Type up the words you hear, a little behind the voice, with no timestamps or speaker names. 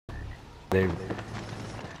They.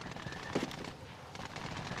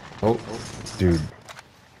 Oh, Dude.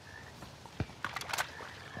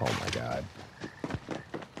 Oh my god.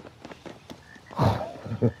 Oh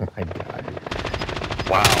my god.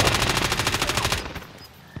 wow.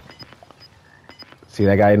 See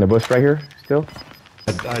that guy in the bush right here? Still?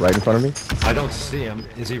 Right in front of me? I don't see him.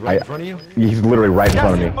 Is he right in front of you? He's literally right in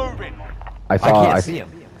front of me. Moving. I can't see him.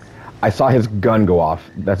 I saw his gun go off.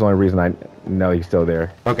 That's the only reason I know he's still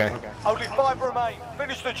there. Okay. Only 5 remain.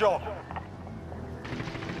 Finish the job.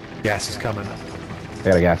 Gas is coming. I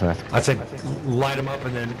got a gas mask. I'd say light him up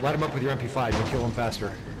and then light him up with your MP5. You'll kill him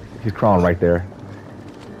faster. He's crawling right there.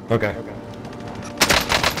 Okay.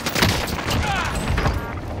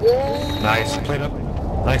 Nice. Played up.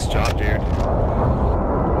 Nice job, dude.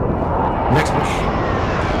 Next push.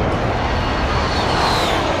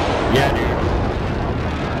 Yeah, dude.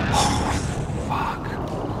 Oh, fuck.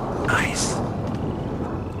 Nice.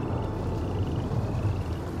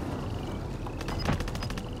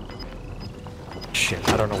 Shit,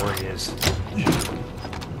 I don't know where he is.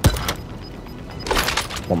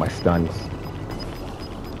 Oh, my stuns.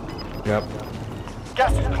 Yep.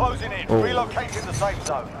 Gas is closing in. Relocating the safe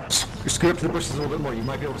zone. Scoot up to the bushes a little bit more. You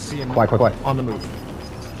might be able to see him Quiet. on the move.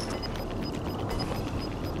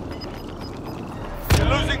 You're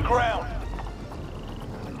losing ground.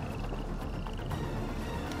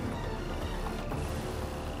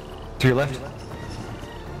 To your left.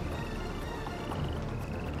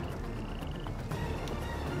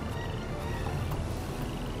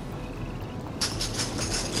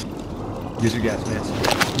 Use your gas mask.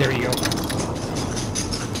 There you go.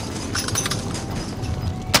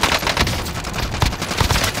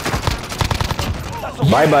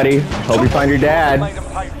 Bye, buddy. Hope you find your dad. Made them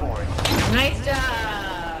pay for it. Nice job.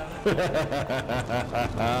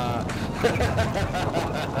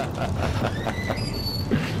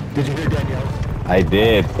 Did you hear Danielle? I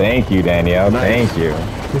did. Thank you, Danielle. Nice. Thank you.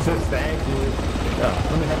 He says thank you. Oh,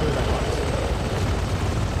 let me have that box.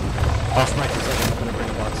 I'll snipe this second. I'm gonna bring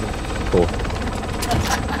the box in. Cool.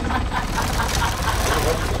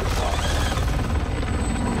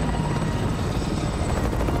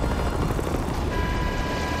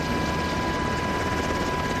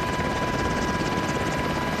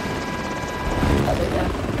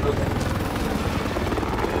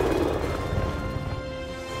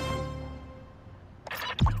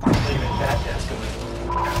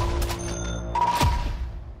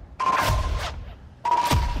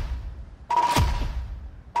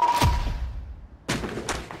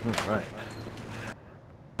 Alright.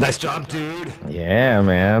 Nice job, dude. Yeah,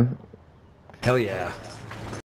 man. Hell yeah.